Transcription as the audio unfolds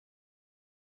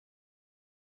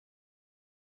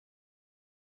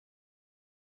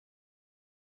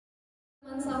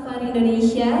Taman Safari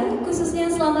Indonesia, khususnya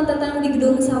selamat datang di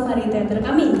gedung Safari Theater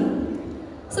kami.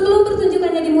 Sebelum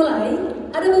pertunjukannya dimulai,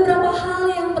 ada beberapa hal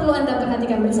yang perlu Anda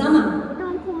perhatikan bersama.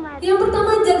 Yang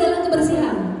pertama, jagalah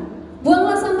kebersihan.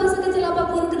 Buanglah sampah sekecil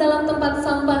apapun ke dalam tempat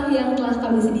sampah yang telah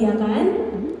kami sediakan.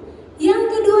 Yang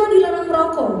kedua, dilarang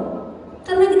merokok,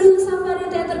 karena gedung Safari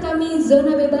Theater kami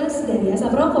zona bebas dari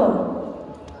asap rokok.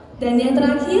 Dan yang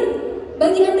terakhir,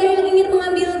 bagi Anda yang ingin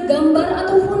mengambil gambar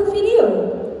ataupun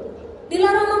video,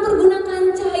 dilarang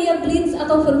mempergunakan cahaya blitz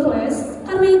ataupun flash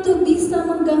karena itu bisa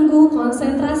mengganggu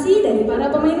konsentrasi dari para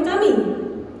pemain kami.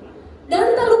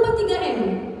 Dan tak lupa 3M,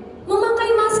 memakai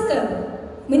masker,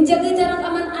 menjaga jarak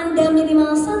aman Anda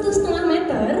minimal 1,5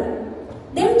 meter,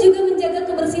 dan juga menjaga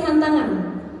kebersihan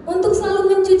tangan untuk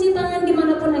selalu mencuci tangan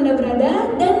dimanapun Anda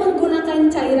berada dan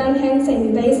menggunakan cairan hand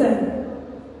sanitizer.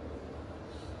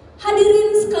 Hadirin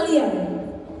sekalian,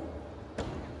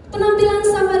 penampilan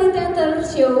Safari Theater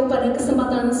Show pada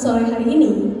kesempatan sore hari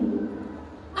ini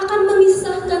akan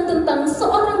mengisahkan tentang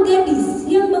seorang gadis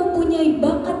yang mempunyai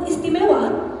bakat istimewa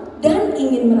dan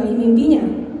ingin meraih mimpinya.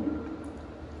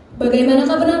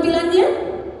 Bagaimanakah penampilannya?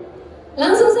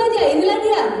 Langsung saja, inilah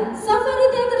dia, Safari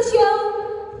Theater Show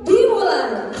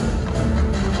dimulai!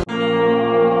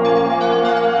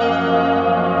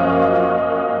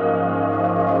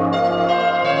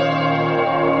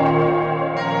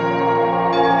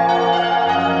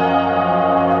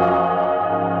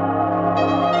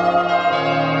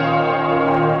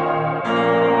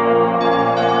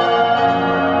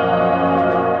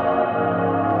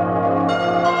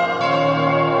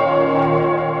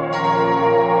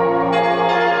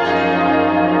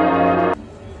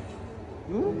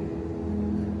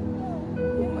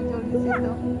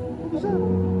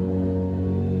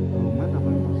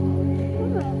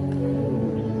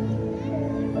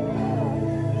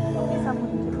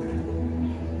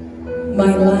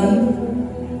 My life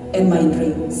and my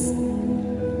dreams.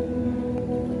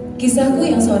 Kisahku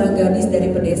yang seorang gadis dari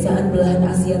pedesaan belahan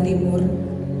Asia Timur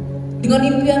dengan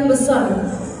impian besar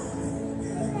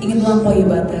ingin melampaui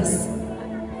batas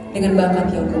dengan bakat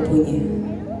yang kupunya,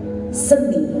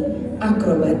 seni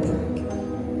akrobatik.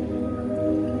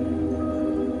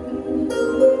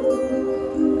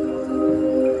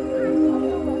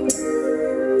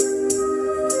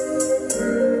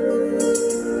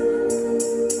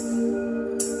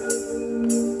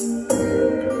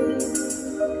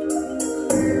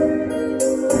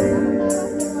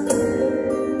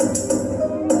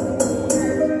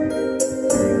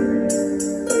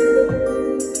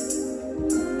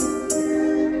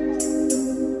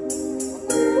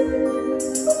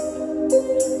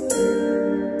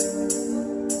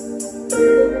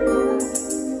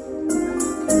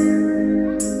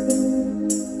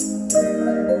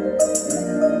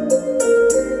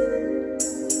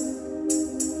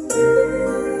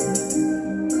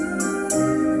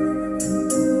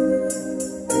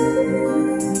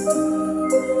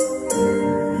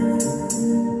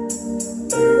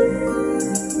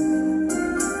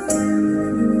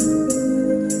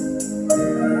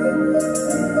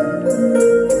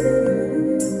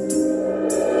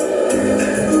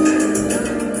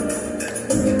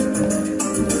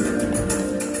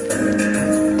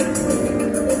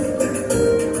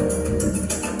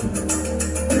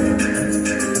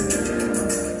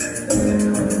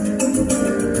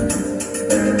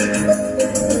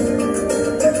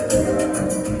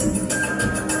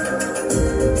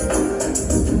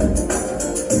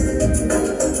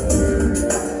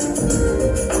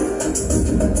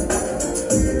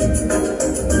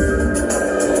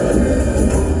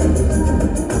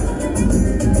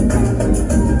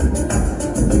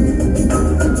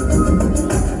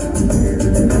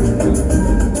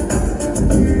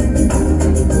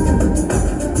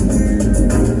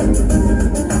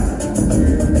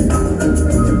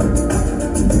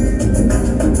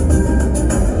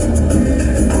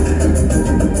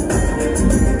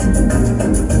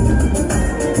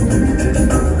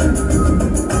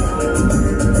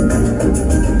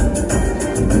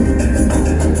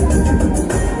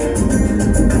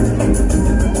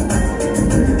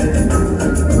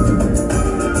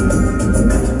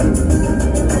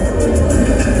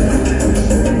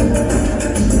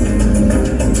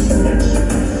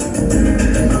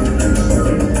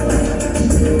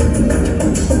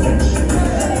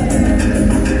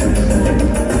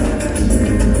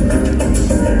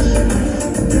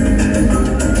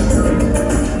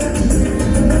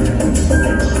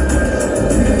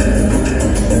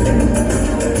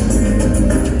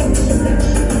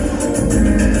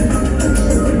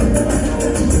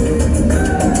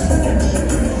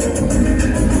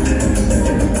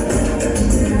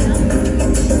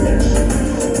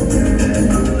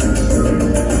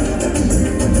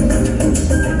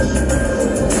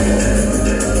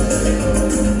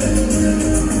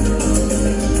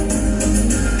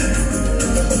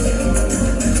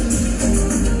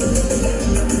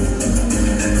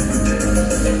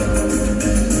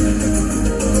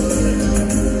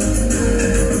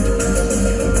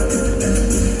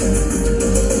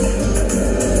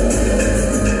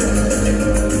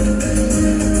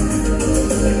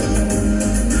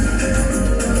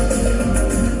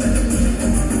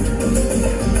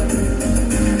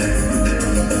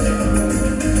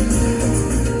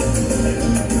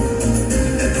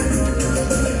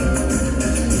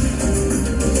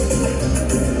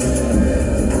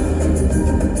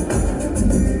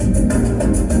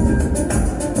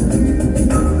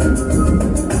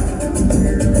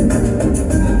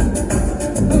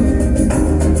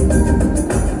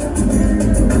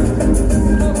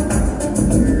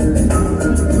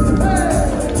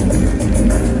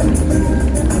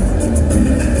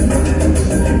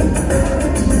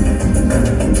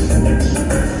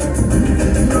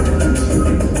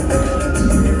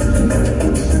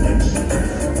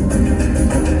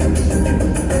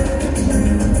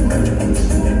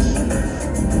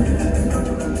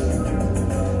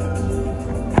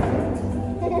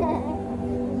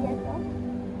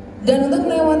 untuk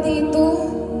melewati itu,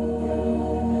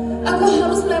 aku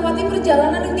harus melewati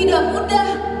perjalanan yang tidak mudah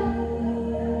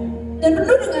dan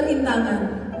penuh dengan rintangan.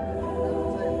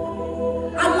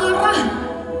 Amarah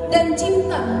dan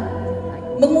cinta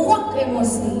menguak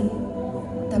emosi,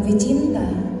 tapi cinta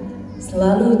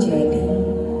selalu jadi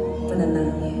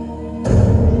penenangnya.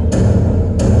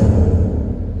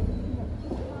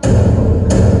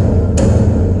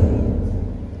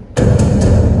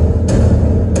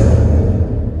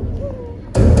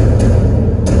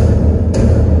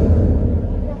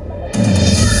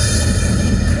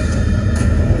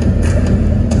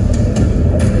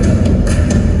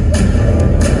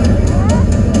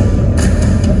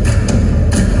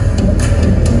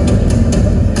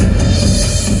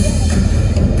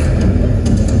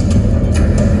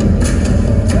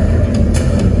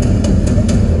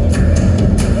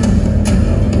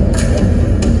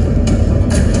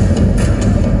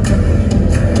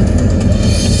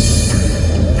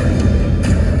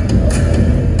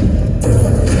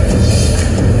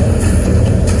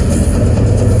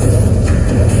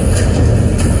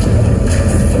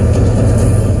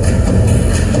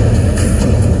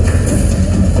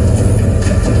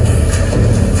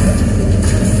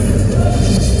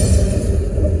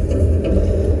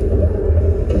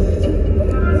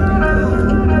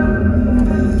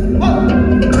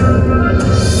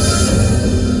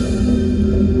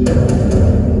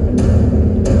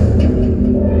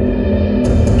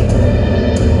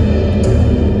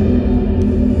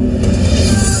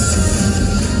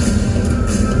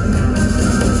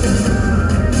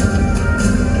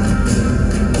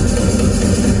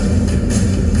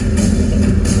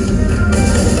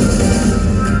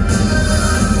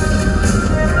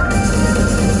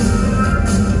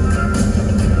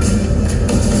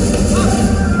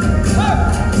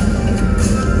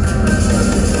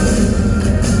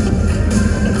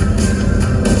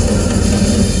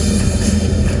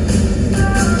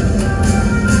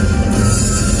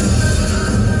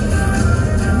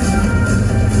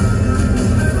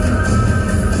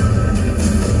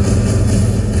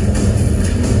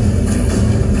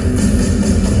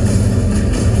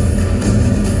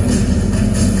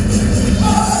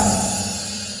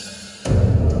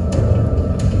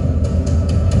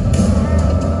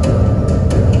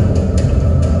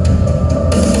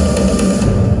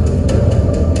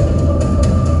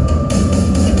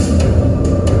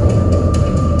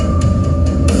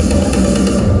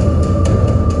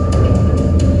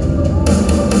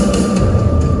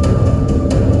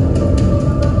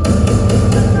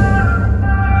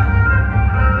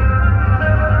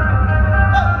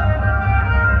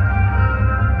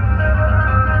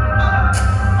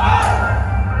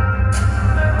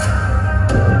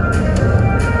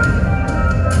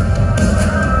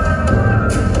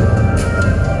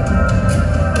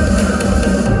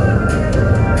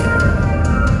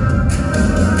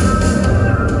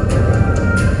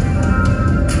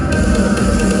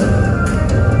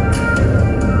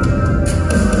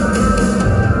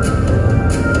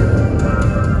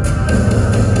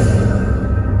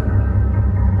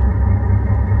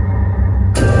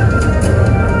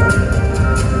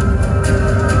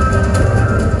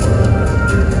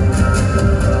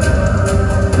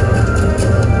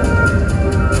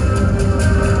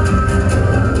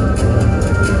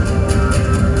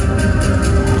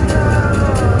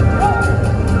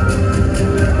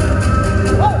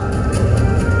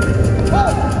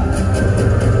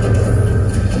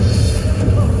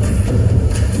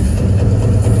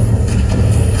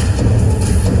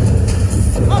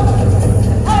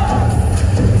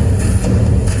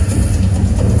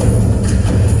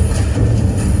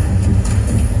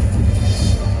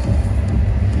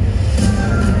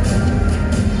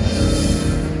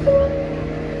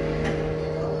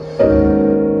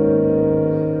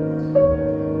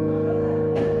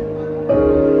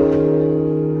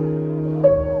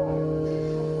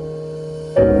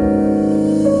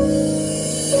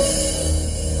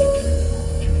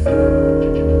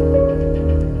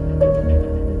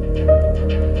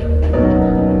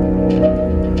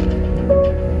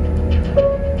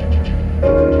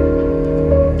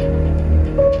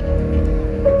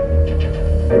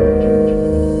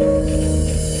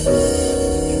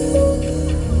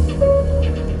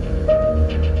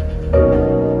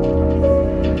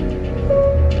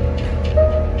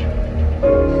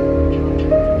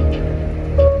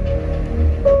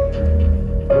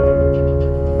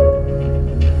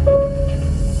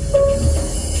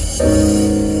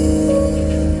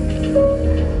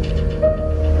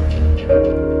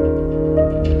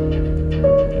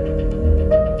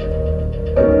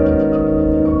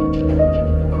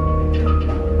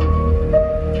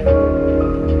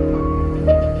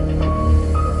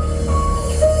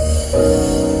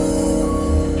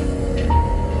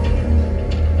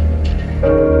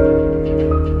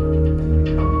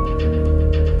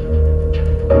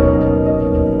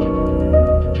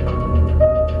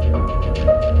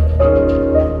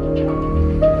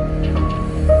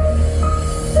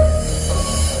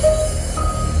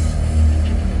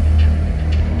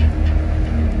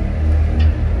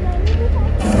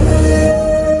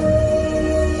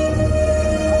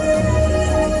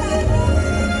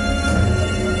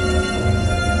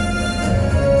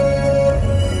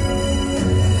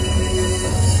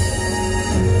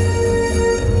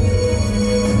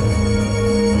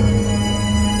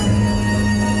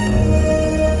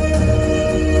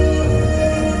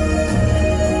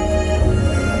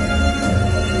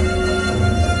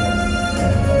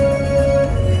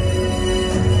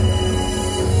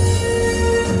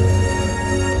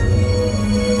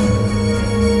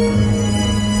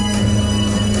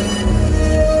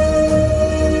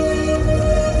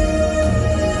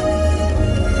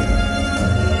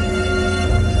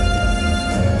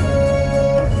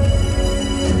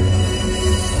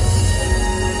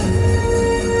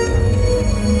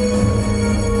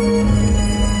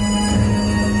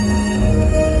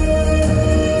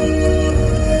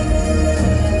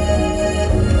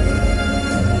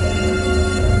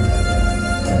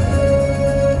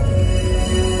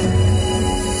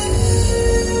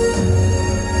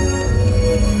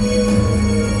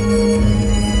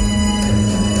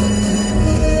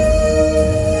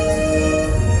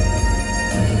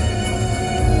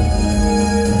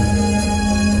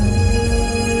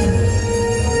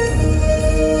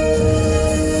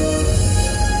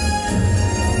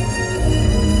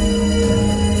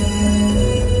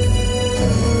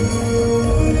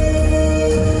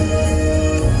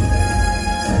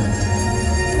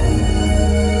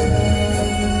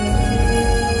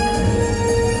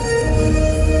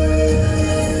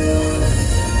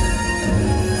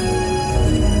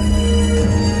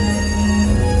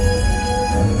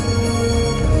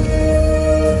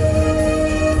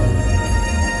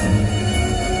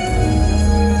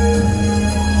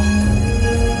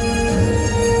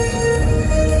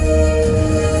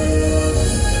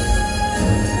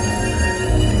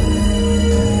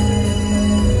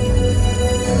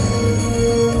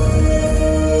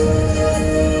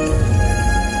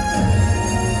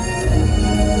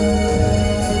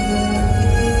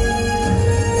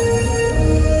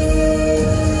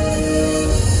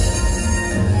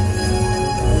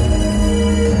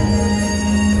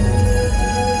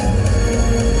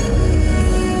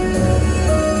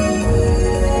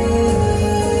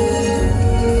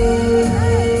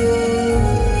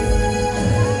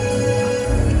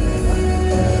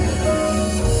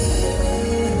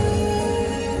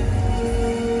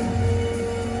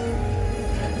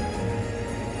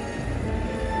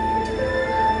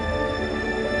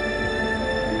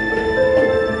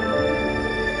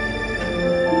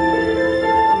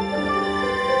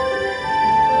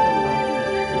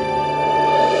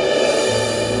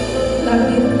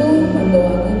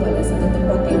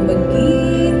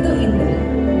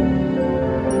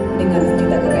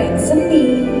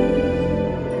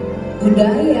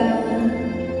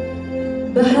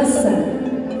 bahasa,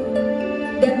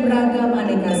 dan beragam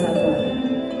aneka satwa.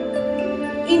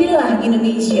 Inilah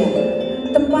Indonesia,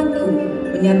 tempatku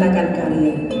menyatakan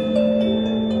karya.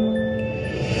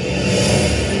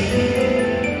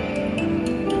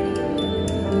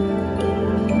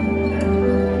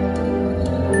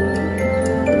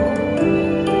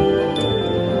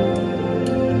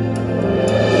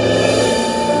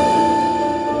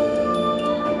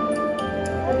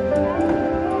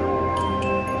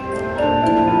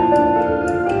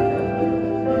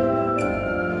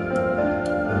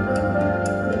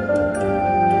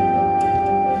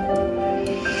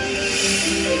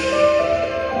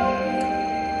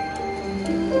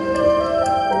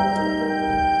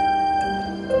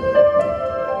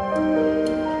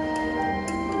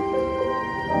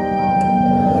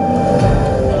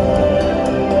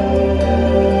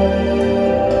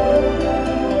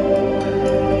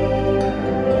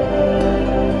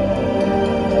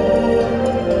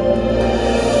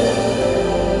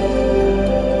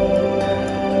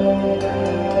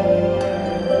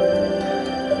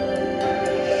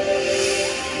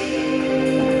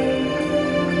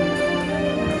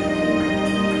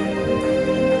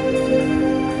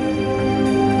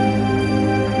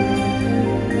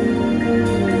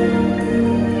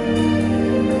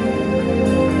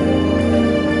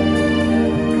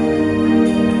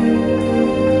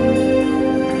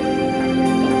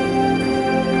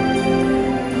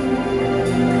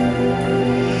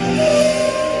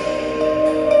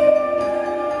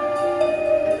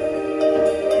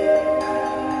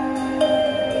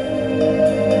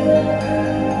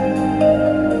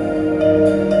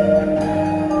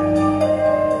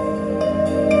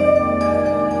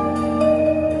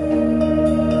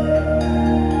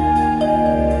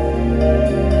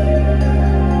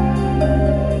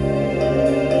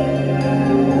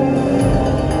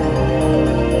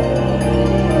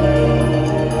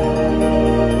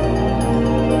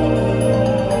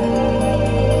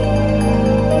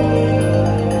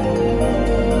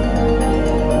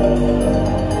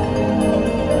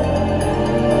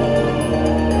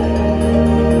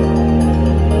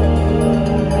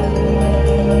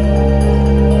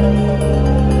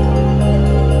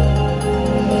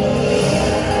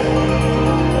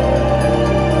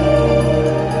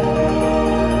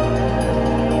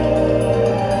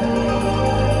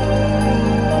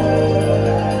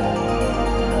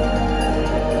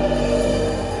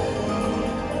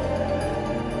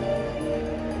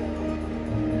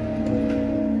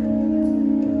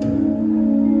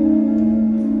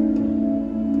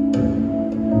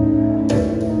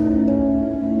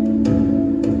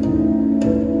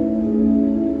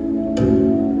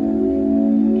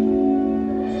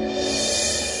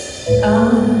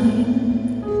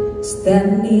 I'm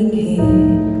standing here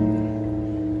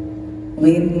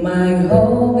with my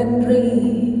hope and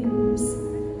dreams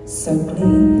so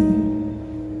clear,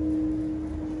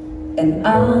 and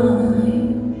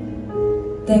I'm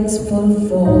thankful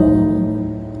for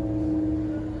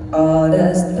all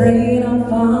the strength I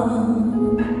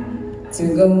found to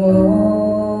go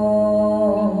on,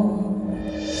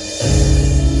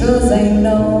 'cause I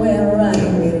know where I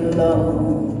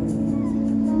belong.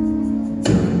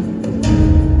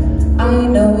 I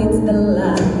know it's the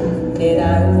life that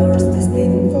I was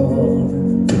destined for,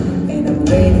 and I'm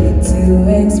ready to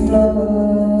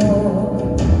explore.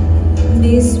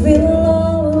 This will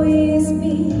always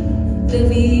be the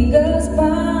biggest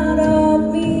part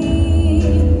of me.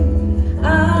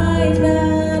 I'm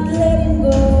not letting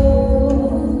go.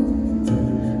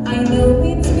 I know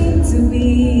it's meant to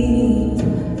be,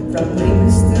 from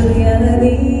dreams to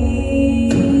reality.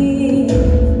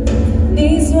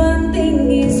 This one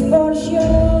thing is for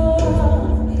sure,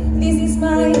 this is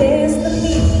my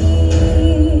destiny.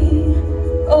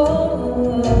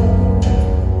 Oh,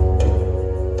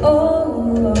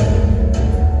 oh,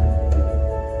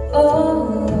 oh.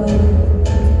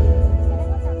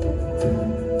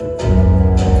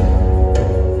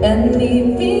 And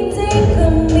if it take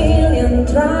a million,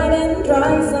 try and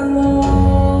try some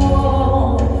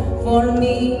more. For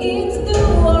me it's do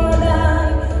or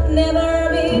die,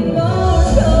 never before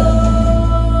sure.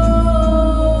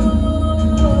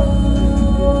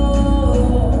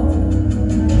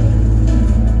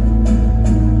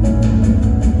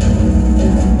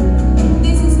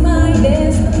 This is my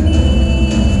destiny.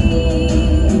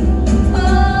 Oh.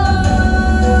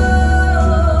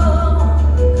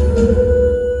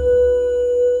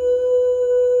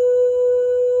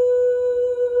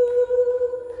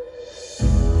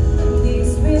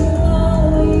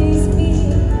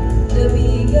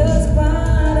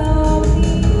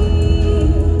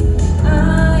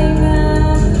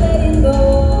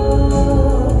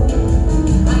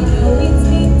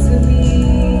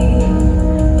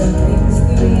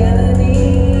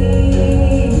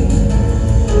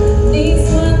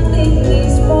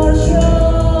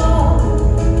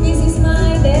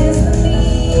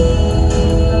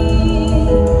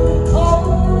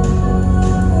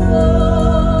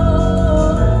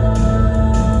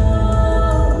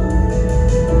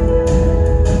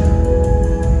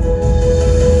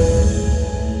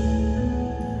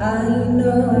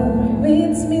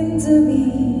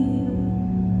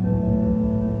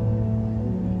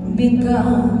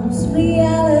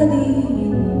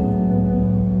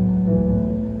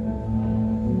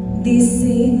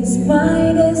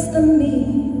 my destiny.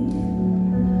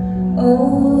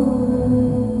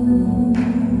 Oh,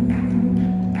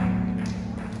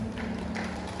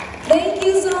 thank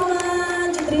you so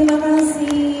much. Terima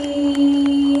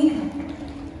kasih,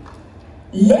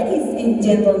 ladies and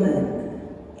gentlemen.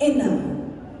 And now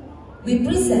we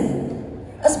present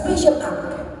a special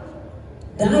act,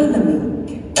 Dynamic.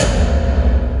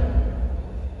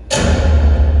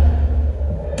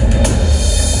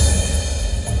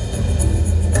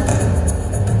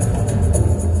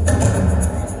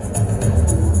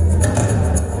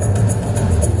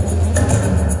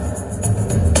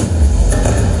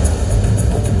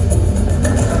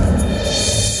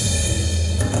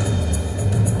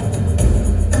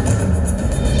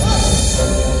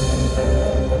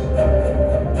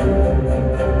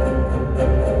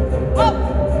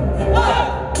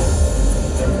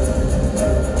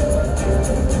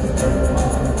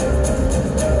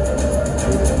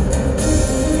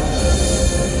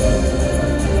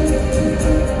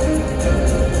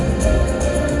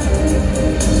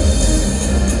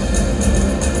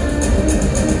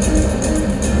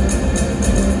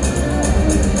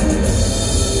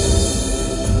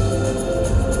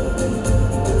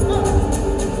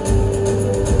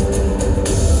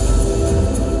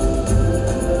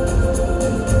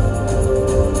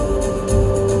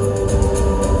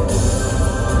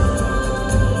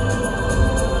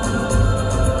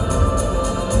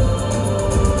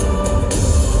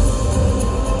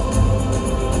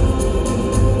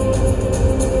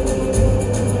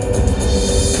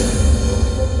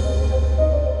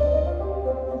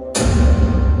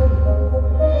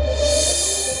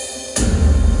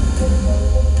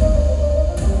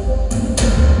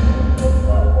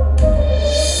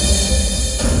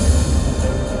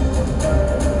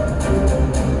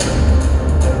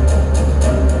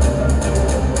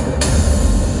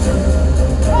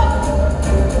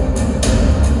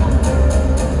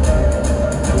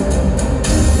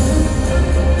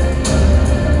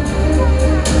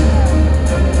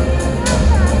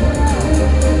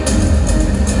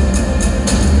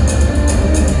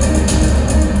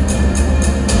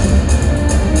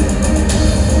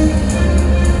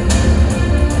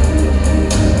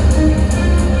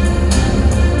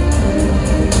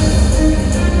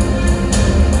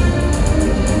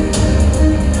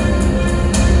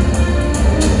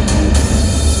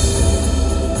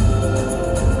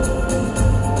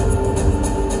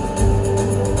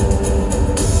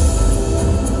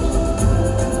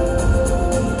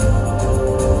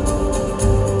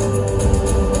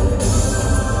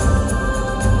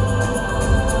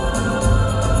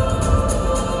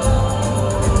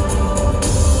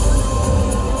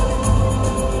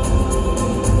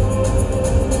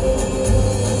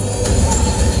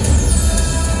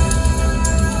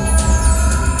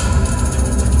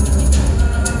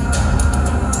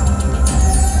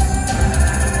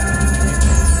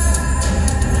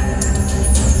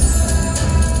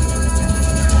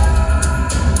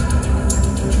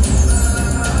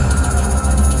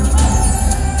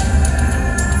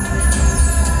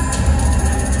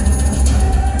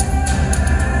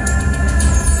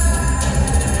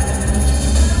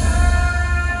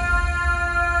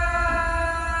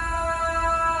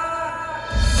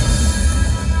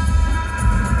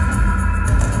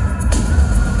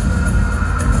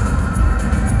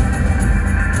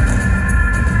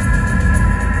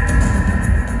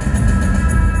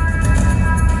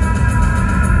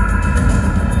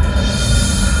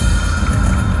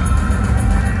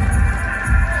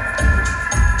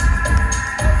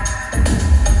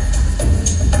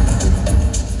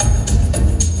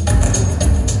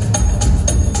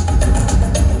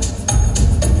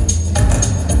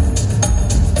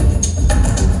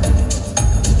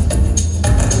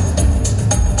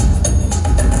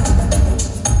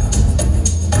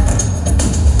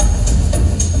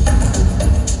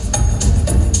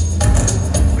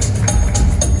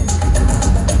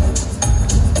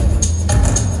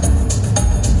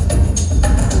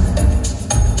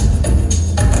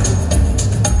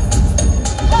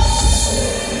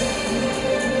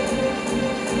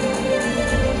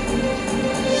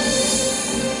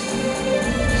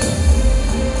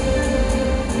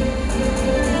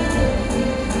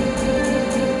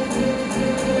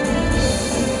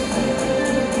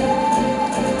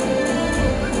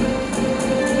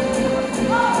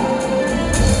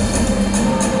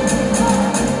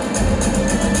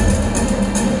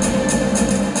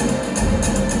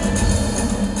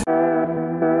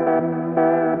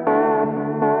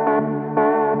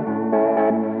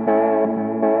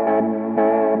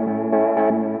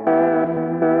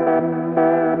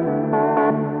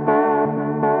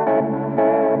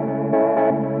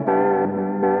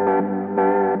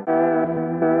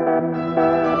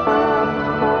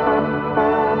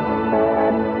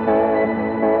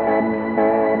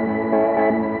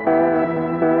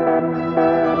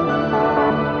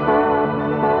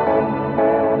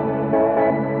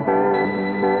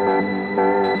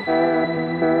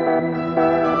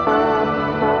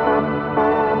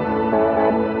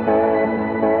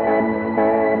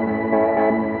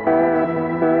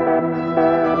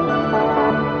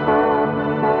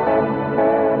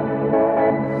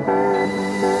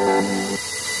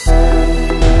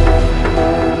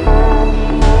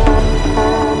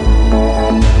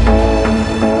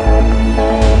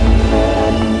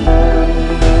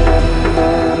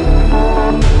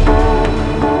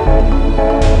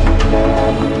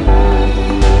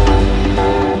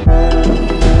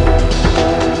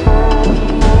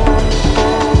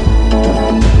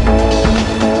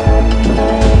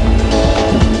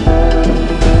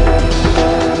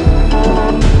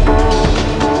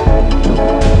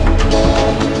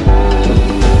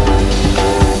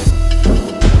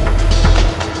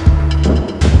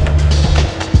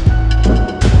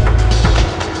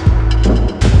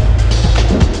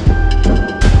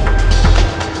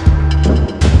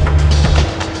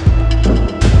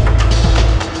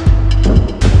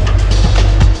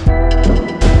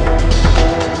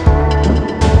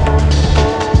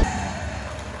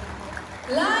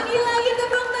 Lagi-lagi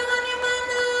tepuk tangannya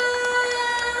mana?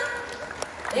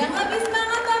 Yang lebih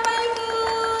semangat Bapak Ibu.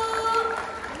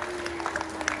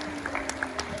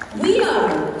 We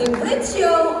are the great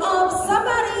show of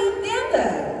Safari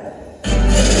Theater.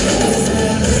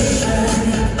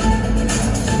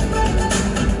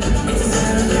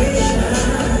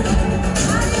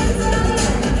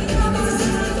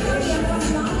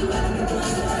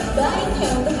 Baiknya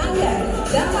untuk Anda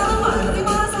dapat